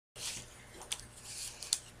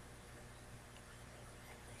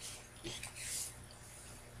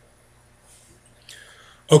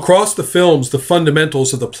Across the films, the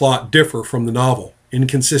fundamentals of the plot differ from the novel in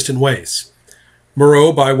consistent ways.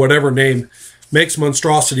 Moreau, by whatever name, makes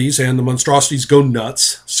monstrosities, and the monstrosities go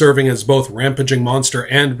nuts, serving as both rampaging monster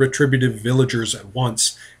and retributive villagers at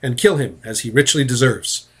once, and kill him, as he richly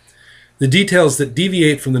deserves. The details that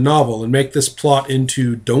deviate from the novel and make this plot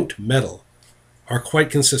into don't meddle are quite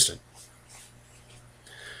consistent.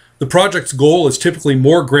 The project's goal is typically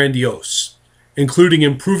more grandiose, including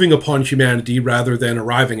improving upon humanity rather than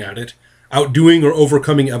arriving at it, outdoing or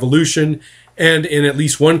overcoming evolution, and in at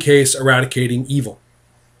least one case, eradicating evil.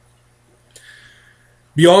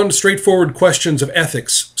 Beyond straightforward questions of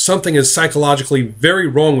ethics, something is psychologically very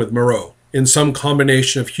wrong with Moreau, in some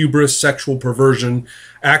combination of hubris, sexual perversion,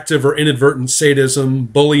 active or inadvertent sadism,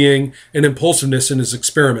 bullying, and impulsiveness in his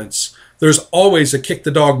experiments. There's always a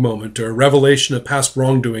kick-the-dog moment or a revelation of past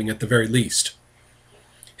wrongdoing at the very least.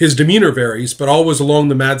 His demeanor varies, but always along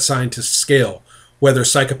the mad scientist scale, whether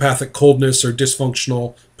psychopathic coldness or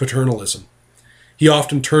dysfunctional paternalism. He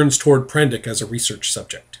often turns toward Prendick as a research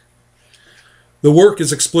subject. The work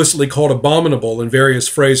is explicitly called abominable in various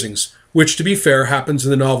phrasings, which, to be fair, happens in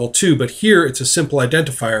the novel too, but here it's a simple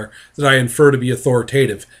identifier that I infer to be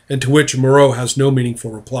authoritative, and to which Moreau has no meaningful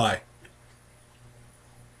reply.